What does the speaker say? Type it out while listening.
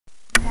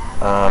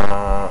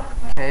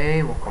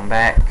Okay, welcome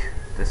back.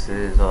 This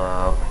is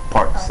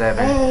part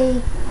 7. Hey.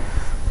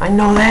 I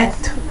know that.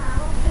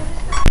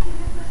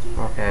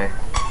 Okay.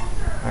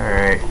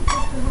 Alright.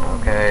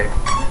 Okay.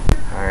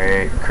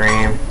 Alright.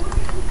 Cream,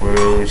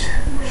 Rouge,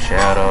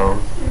 Shadow,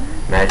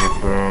 Magic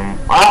Broom.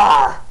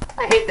 Ah!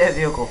 I hate that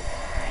vehicle.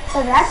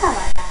 So that's how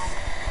I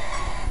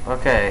died.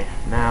 Okay,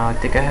 now I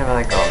think I have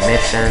like a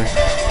mission.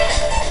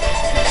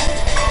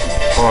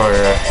 Or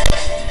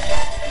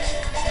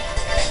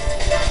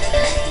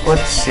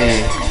let's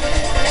see.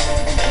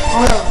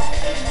 Hold on.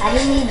 I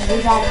didn't need to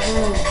do that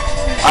room.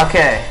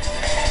 Okay.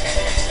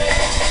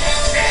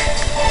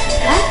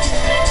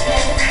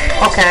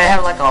 Huh? Okay, I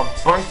have like a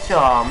bunch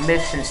of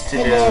missions to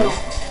do.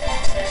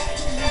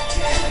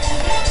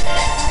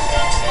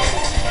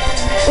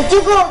 Did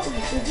you go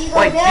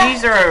Wait, there?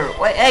 these are.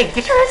 Wait, hey,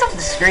 get your hands off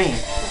the screen.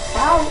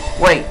 Wow.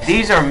 Wait,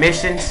 these are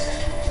missions?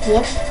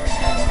 Yep.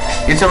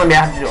 You're telling me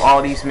I have to do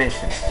all these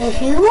missions?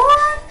 If you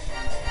want.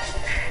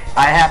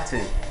 I have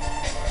to.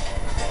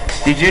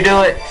 Did you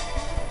do it?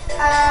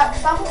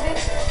 Some of it.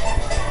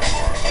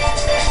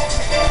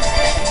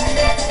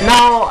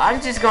 No, I'm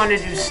just going to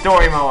do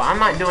story mode. I'm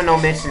not doing no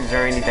missions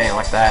or anything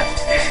like that.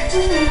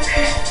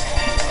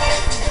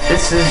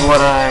 This is what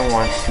I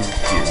want to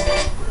do.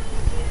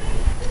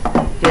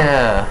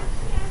 Yeah.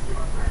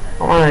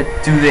 I want to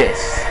do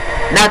this.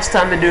 Now it's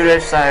time to do their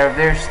side of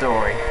their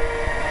story.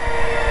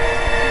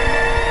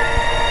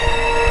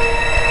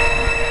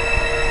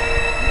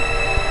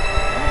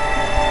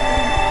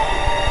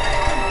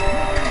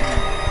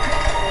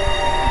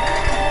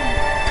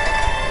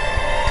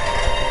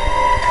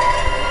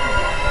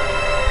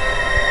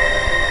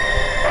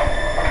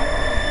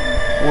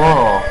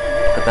 Whoa,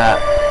 look at that.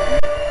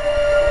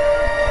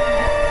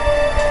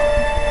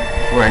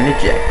 We're in the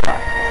jackpot.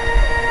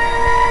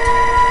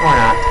 Or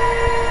not.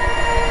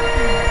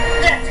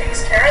 That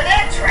takes care of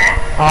that trap.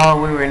 Oh,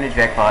 we were in the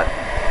jackpot.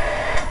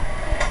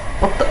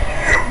 What the?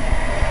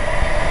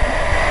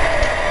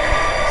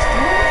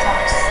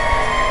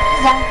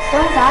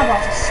 Those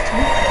eyeballs are stupid.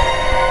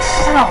 I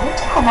don't know, we're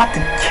talking about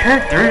the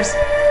characters.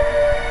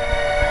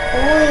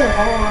 Holy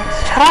Lord.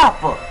 Shut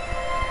up!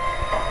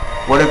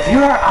 What if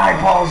your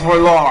eyeballs were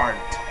large?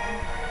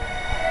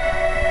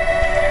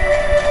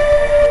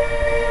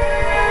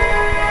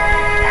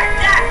 Like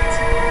that.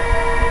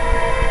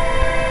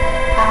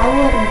 I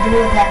wouldn't do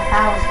that if I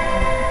was you.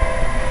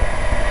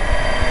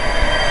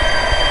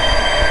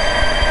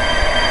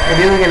 What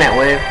are you looking at,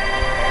 Wave?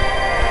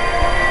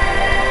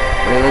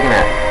 What are you looking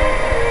at?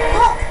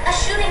 Look, a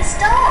shooting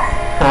star.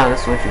 Huh,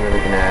 that's what you were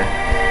looking at.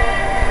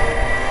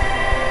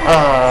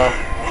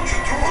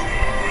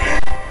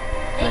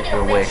 Make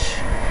your wish.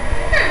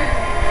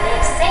 They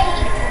say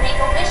if you make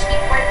a wish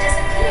before it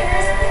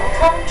disappears, it'll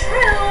come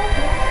true.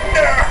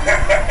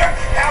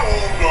 How old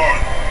are you?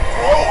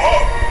 Grow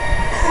up.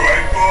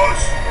 Right,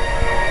 boss?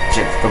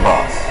 Chip's the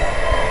boss.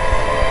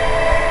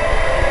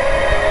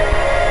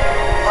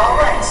 All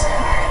right, sir.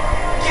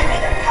 Give me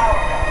the power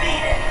to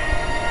beat it.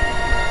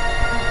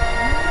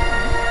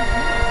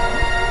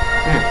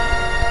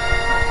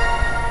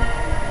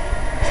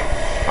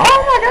 Oh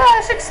my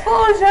gosh,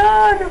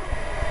 explosion!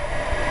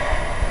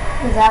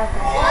 Is that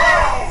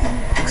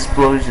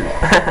Explosion.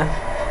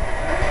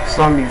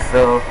 Zombie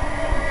fell.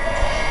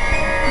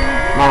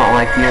 I don't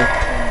like you.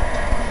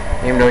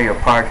 Even though you're a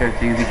power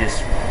character, you could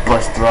just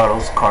bust through all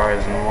those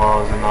cars and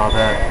walls and all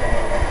that.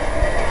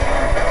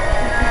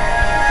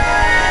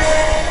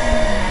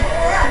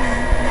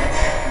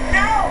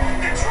 No,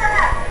 the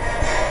trap.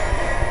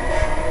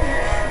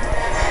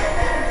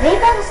 maybe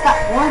I just got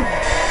one.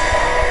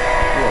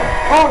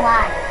 Yeah. Oh,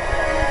 lie.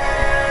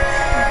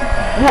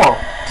 Whoa.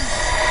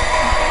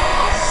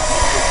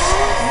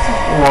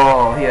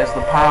 Whoa, he has the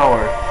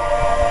power.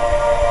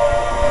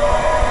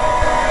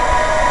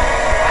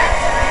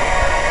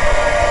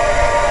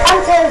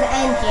 Until the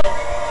engine.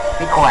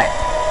 Be quiet.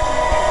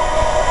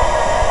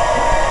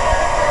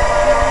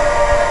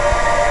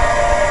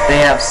 They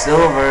have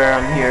silver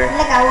on here.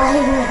 Like I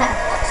wasn't Looks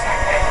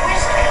like that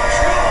wish came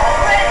true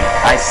already.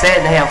 I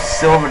said they have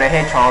Silver the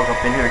Hedgehog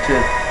up in here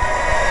too.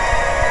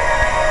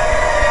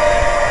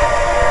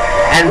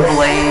 And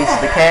Blaze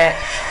the cat.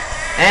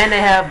 And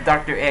they have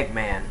Dr.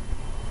 Eggman.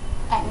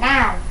 at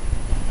 9.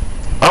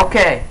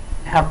 Okay.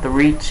 Have to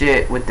reach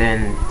it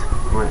within.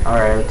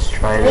 Alright, let's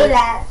try this.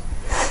 Relax.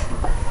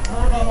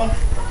 Okay, next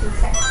 2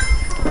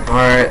 seconds.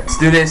 Alright, let's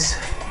do this.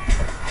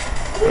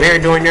 We're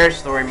doing their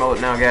story mode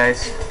now,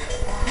 guys.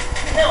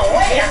 No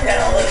way I'm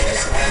gonna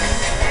lose.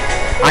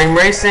 I'm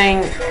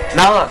racing.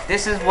 Now look,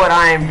 this is what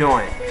I am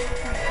doing.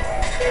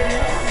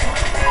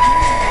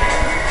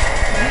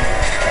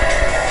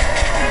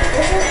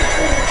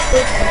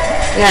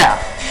 Yeah.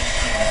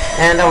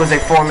 And that was a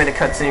 4-minute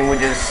cutscene we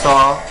just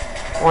saw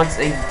once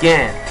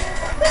again.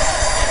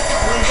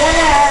 We're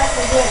gonna have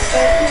to get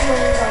 30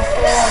 wins on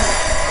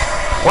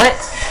 4. What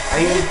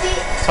are you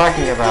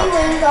talking about? 50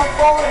 wins on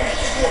 4 to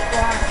get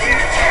grind.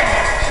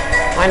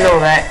 I know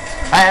that.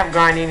 I have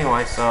grind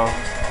anyway, so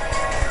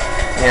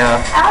yeah.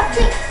 I'll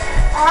take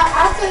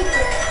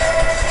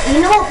it.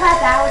 You know what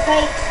path I would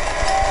take?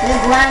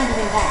 You're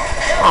grinding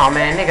that. Oh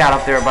man, they got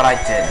up there, but I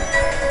didn't.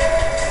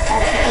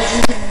 That's because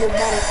you need to do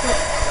better quick.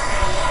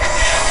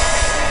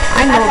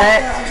 I know got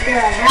that. up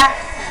there a lot.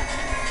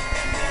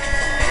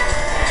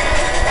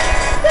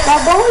 But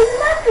boys,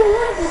 not to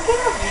be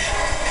careful.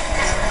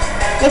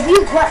 If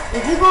you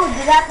go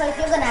to that place,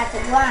 you're gonna have to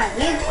grind.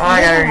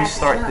 I gotta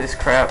restart this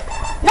crap.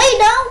 No, you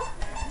don't.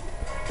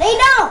 No, you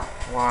don't.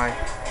 Why?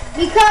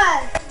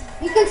 Because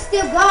you can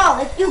still go.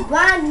 If you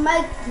grind, you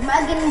might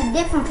get in a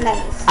different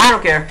place. I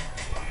don't care.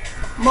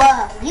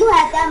 Well, you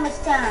had that much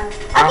time.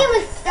 I give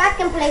it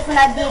second place when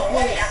I did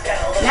this.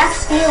 And I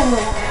still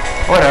win.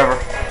 Whatever.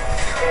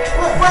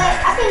 Well,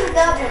 I think it's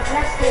double, and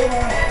I still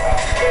win.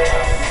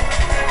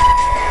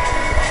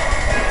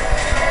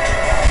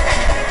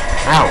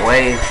 Oh,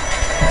 wait.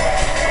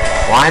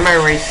 Why am I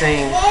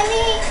racing?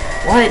 Danny,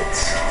 What?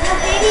 your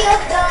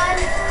video's done.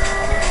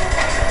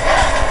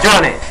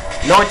 Join it.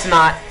 No, it's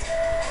not.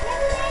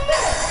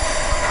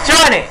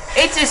 Join it.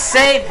 It just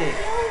saved it.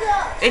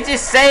 It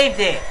just saved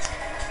it.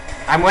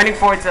 I'm waiting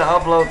for it to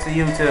upload to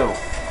YouTube.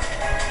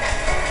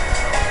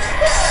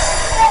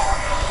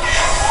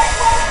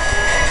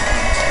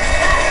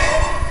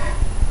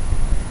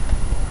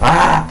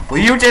 Ah, will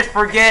you just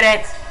forget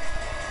it?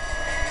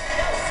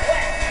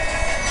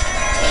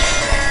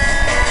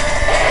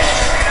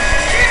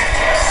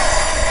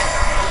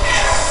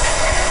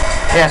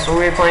 Yeah, so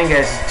we're playing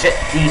as Jet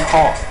the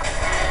Hawk,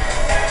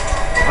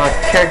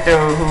 a character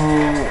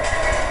who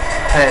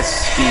has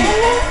speed.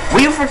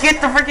 Will you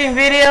forget the freaking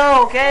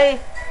video, okay?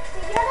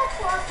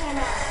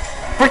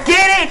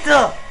 Forget it!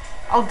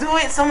 I'll do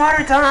it some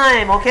other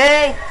time,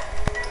 okay?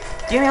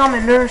 Get me on my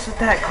nerves with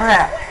that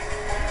crap.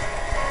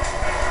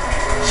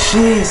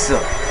 Jeez.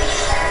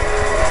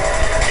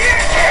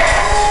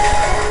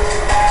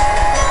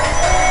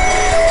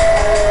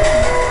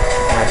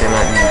 I did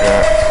not need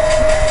that.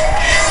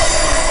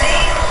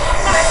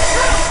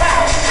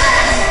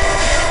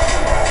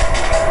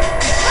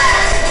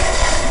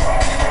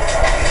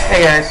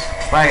 Hey guys.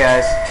 Bye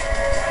guys.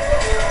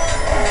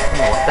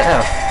 Oh, what the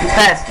hell? You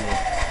passed me.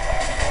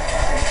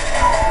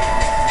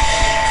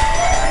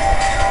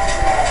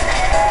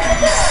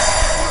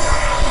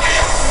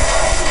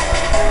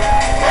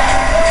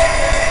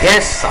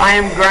 Yes, I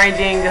am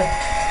grinding.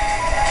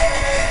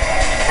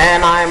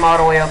 And I'm all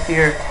the way up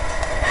here.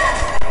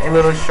 A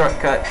little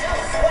shortcut.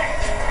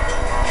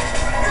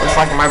 Looks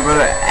like my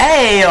brother.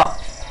 Hey!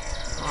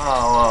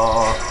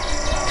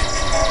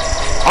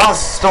 Oh,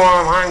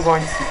 Storm, I'm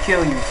going to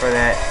kill you for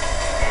that.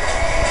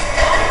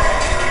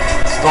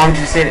 Storm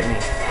just hit at me.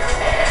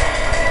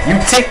 You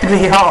ticked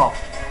me off.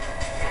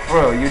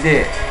 Bro, you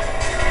did.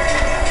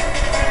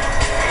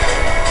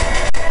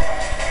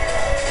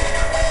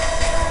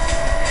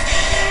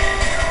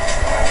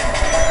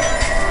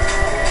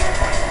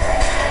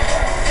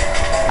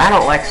 I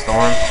don't like Storm.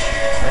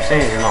 I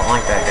seriously don't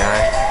like that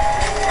guy.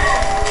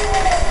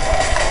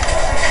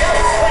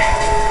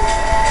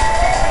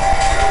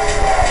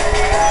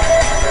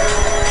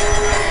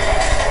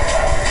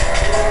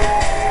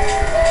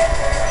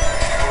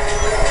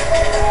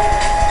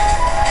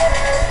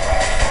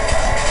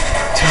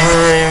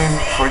 Time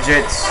for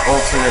Jet's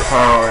ultimate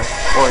power,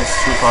 or his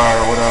true power,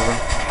 or whatever.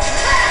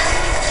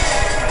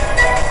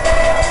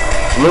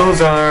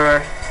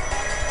 Loser!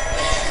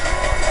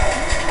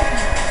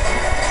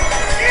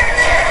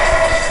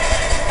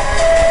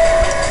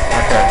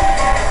 Okay.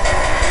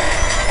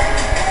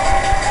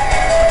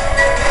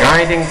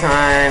 Grinding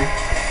time.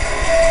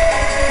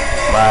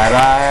 Bye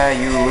bye,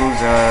 you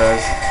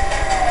losers.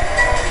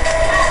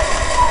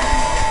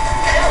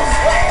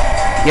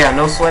 Yeah,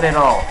 no sweat at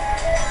all.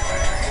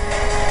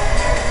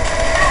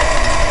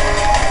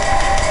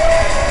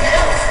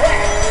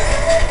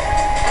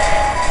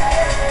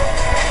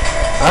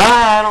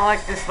 Ah, I don't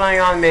like this thing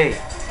on me.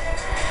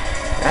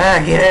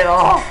 Ah, get it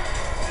off.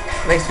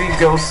 Makes me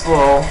go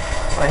slow.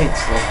 I hate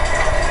slow.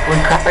 Holy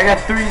crap, I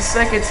got 3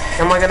 seconds.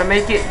 Am I gonna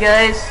make it,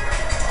 guys?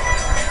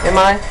 Am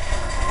I?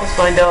 Let's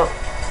find out.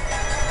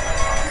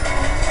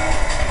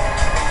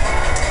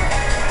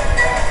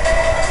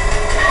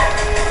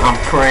 I'm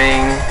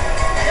praying.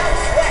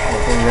 I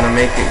think I'm gonna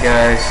make it,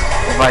 guys.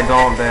 If I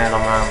don't, then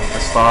I'm gonna have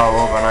to start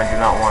all over, and I do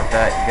not want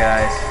that,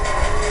 guys.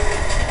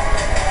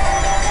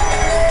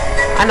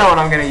 I know what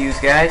I'm gonna use,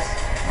 guys.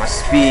 My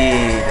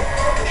speed.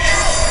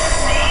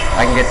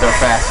 I can get there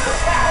faster.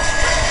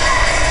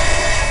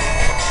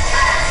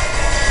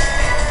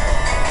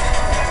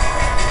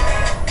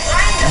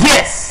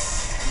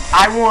 Yes!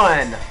 I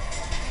won!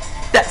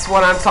 That's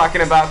what I'm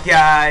talking about,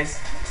 guys.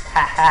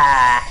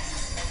 Haha.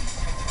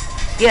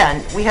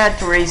 Yeah, we had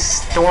to race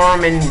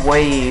Storm and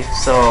Wave,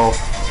 so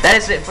that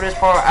is it for this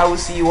part. I will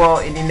see you all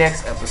in the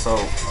next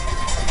episode.